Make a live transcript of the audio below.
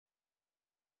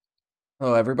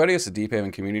Hello, everybody. It's the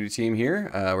Deephaven community team here.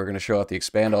 We're going to show off the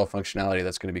expand all functionality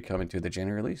that's going to be coming to the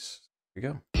January release. Here we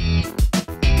go.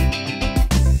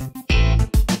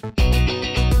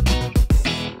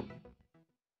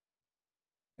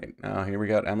 Okay, now here we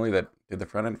got Emily that did the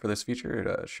front end for this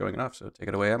feature, showing it off. So take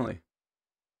it away, Emily.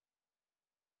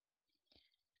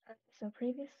 So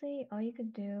previously, all you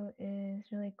could do is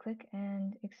really click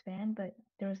and expand, but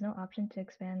there was no option to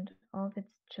expand all of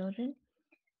its children.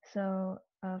 So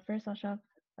first I'll show off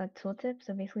a tooltip.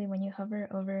 So basically when you hover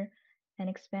over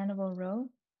an expandable row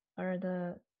or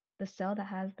the cell that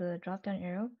has the drop down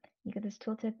arrow, you get this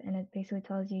tooltip and it basically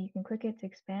tells you can click it to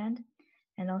expand,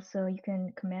 and also you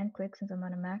can command click, since I'm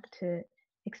on a Mac, to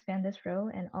expand this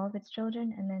row and all of its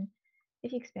children. And then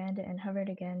if you expand it and hover it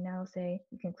again, now say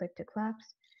you can click to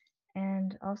collapse.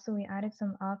 And also we added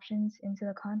some options into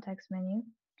the context menu.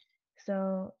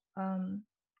 So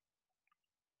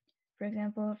for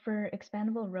example, for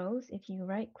expandable rows, if you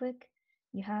right click,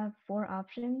 you have four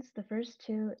options. The first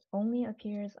two only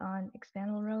appears on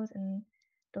expandable rows, and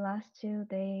the last two,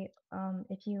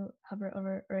 if you hover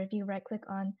over or if you right click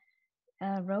on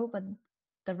a row but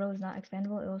the row is not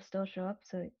expandable, it will still show up.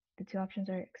 So the two options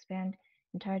are expand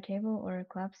entire table or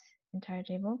collapse entire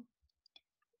table.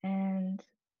 And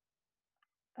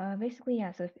basically,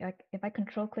 yeah, so if I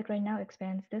control click right now, it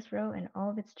expands this row and all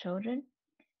of its children.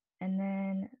 And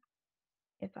then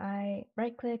if I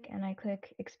right click and I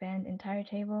click expand entire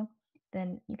table,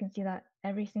 then you can see that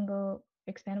every single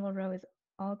expandable row is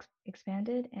all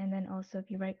expanded. And then also if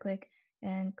you right click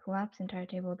and collapse entire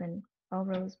table, then all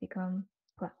rows become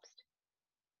collapsed.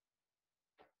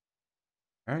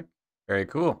 All right. Very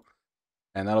cool.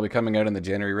 And that'll be coming out in the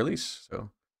January release.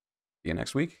 So see you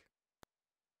next week.